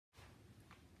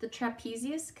The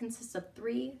trapezius consists of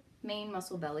three main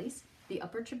muscle bellies: the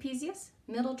upper trapezius,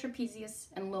 middle trapezius,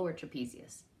 and lower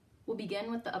trapezius. We'll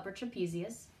begin with the upper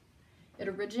trapezius. It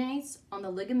originates on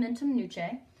the ligamentum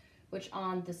nuchae, which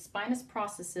on the spinous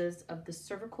processes of the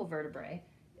cervical vertebrae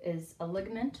is a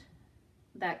ligament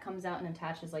that comes out and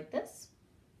attaches like this.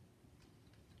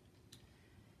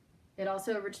 It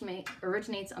also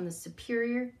originates on the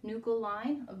superior nuchal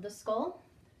line of the skull.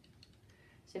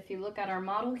 So if you look at our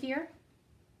model here,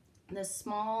 this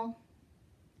small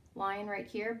line right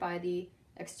here by the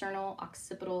external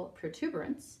occipital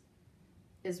protuberance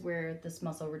is where this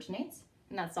muscle originates.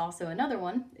 And that's also another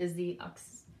one, is the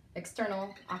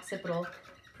external occipital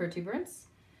protuberance,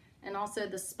 and also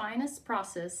the spinous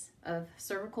process of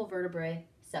cervical vertebrae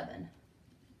 7.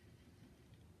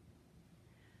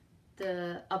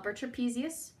 The upper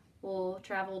trapezius will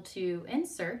travel to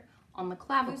insert on the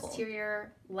clavicle,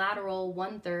 posterior lateral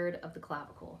 1/3 of the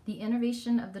clavicle. The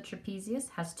innervation of the trapezius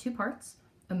has two parts,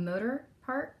 a motor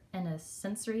part and a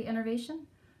sensory innervation.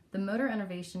 The motor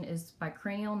innervation is by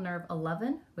cranial nerve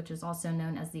 11, which is also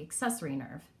known as the accessory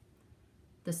nerve.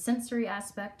 The sensory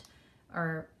aspect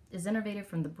is innervated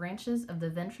from the branches of the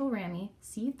ventral rami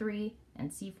C3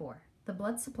 and C4. The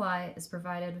blood supply is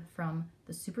provided from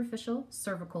the superficial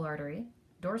cervical artery,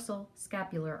 dorsal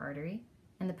scapular artery,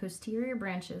 and the posterior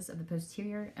branches of the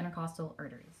posterior intercostal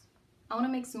arteries. I want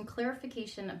to make some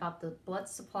clarification about the blood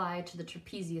supply to the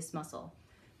trapezius muscle.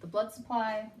 The blood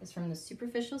supply is from the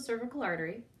superficial cervical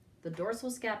artery, the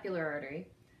dorsal scapular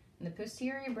artery, and the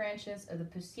posterior branches of the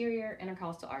posterior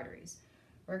intercostal arteries.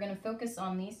 We're going to focus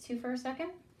on these two for a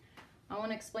second. I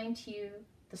want to explain to you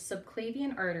the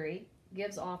subclavian artery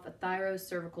gives off a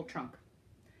thyrocervical trunk.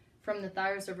 From the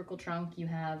thyrocervical trunk, you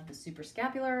have the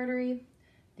suprascapular artery,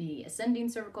 the ascending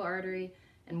cervical artery,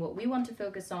 and what we want to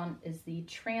focus on is the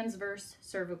transverse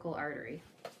cervical artery.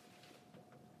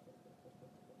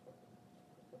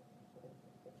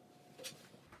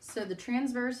 So the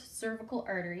transverse cervical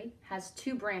artery has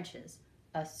two branches,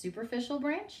 a superficial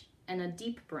branch and a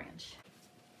deep branch.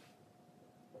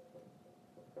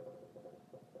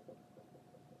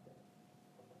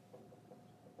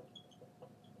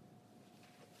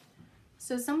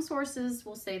 So some sources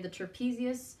will say the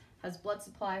trapezius has blood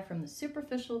supply from the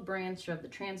superficial branch of the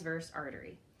transverse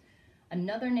artery.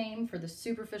 Another name for the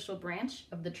superficial branch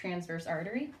of the transverse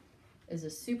artery is a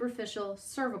superficial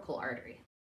cervical artery.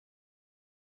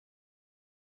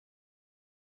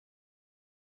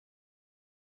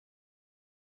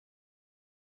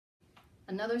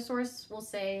 Another source will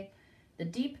say the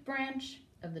deep branch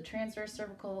of the transverse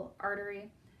cervical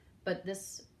artery, but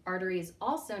this artery is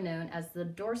also known as the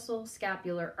dorsal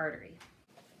scapular artery.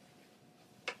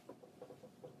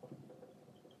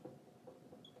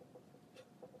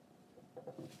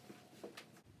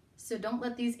 So don't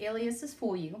let these aliases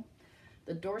fool you.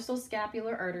 The dorsal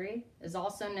scapular artery is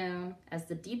also known as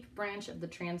the deep branch of the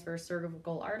transverse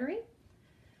cervical artery,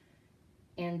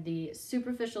 and the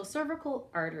superficial cervical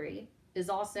artery is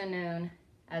also known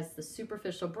as the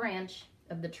superficial branch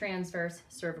of the transverse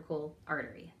cervical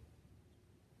artery.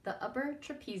 The upper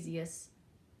trapezius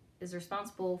is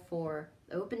responsible for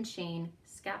the open chain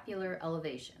scapular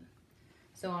elevation.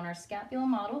 So on our scapula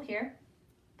model here,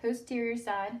 posterior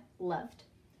side left,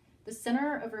 the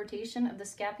center of rotation of the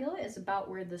scapula is about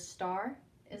where the star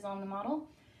is on the model.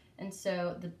 And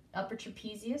so the upper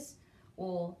trapezius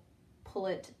will pull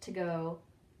it to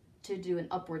do an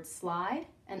upward slide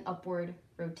and upward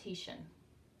rotation.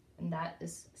 And that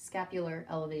is scapular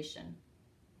elevation.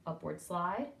 Upward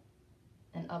slide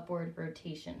and upward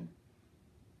rotation.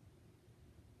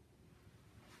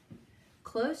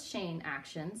 Closed chain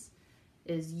actions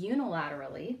is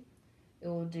unilaterally. It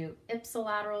will do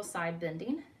ipsilateral side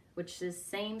bending, which is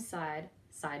same side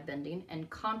bending, and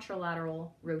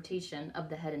contralateral rotation of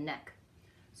the head and neck.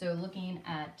 So looking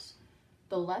at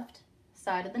the left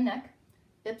side of the neck,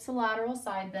 ipsilateral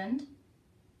side bend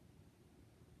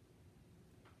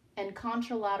and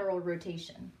contralateral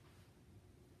rotation.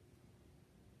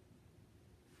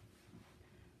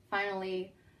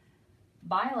 Finally,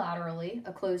 bilaterally,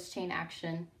 a closed chain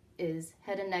action is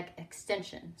head and neck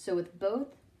extension. So with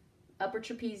both upper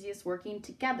trapezius working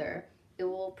together, it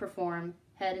will perform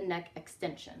head and neck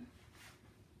extension.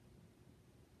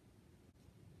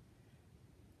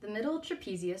 The middle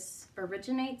trapezius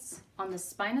originates on the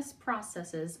spinous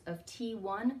processes of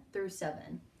T1 through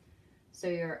 7. So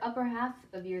your upper half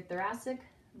of your thoracic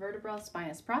vertebral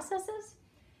spinous processes,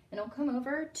 and it'll come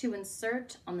over to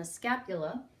insert on the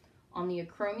scapula, on the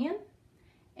acromion,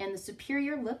 and the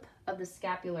superior lip of the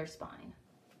scapular spine.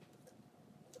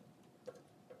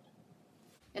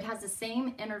 It has the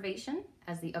same innervation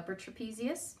as the upper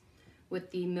trapezius, with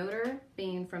the motor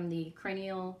being from the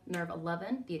cranial nerve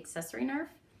 11, the accessory nerve,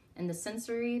 and the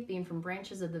sensory being from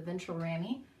branches of the ventral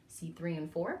rami, C3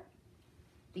 and 4.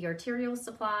 The arterial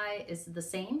supply is the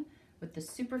same with the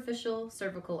superficial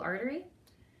cervical artery,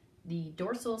 the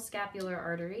dorsal scapular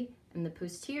artery, and the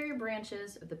posterior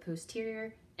branches of the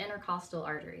posterior intercostal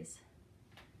arteries.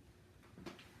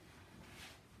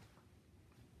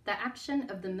 The action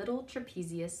of the middle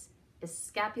trapezius is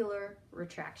scapular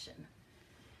retraction.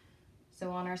 So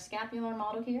on our scapular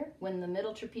model here, when the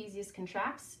middle trapezius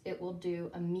contracts, it will do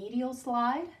a medial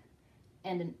slide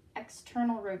and an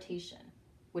external rotation,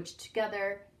 which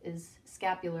together is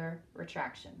scapular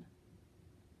retraction.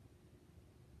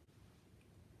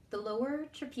 The lower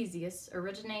trapezius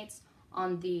originates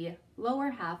on the lower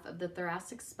half of the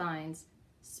thoracic spine's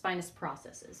spinous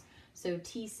processes. So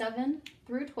T7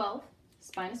 through 12,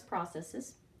 spinous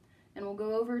processes, and we'll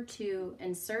go over to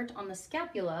insert on the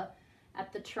scapula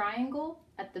at the triangle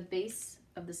at the base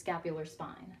of the scapular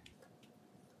spine.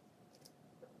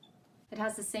 It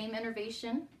has the same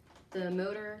innervation, the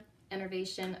motor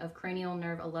innervation of cranial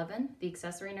nerve 11, the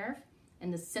accessory nerve,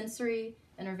 and the sensory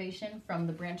innervation from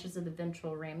the branches of the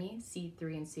ventral rami, C3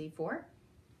 and C4.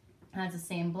 It has the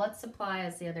same blood supply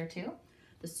as the other two,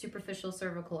 the superficial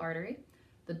cervical artery,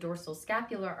 the dorsal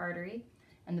scapular artery,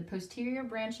 and the posterior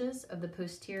branches of the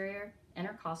posterior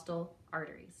intercostal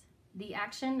arteries. The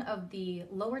action of the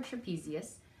lower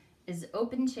trapezius is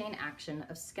open chain action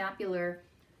of scapular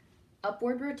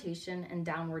upward rotation and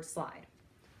downward slide.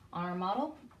 On our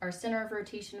model, our center of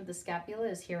rotation of the scapula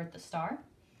is here at the star,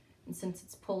 and since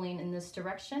it's pulling in this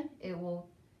direction, it will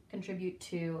contribute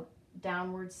to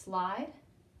downward slide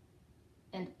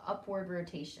and upward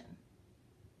rotation.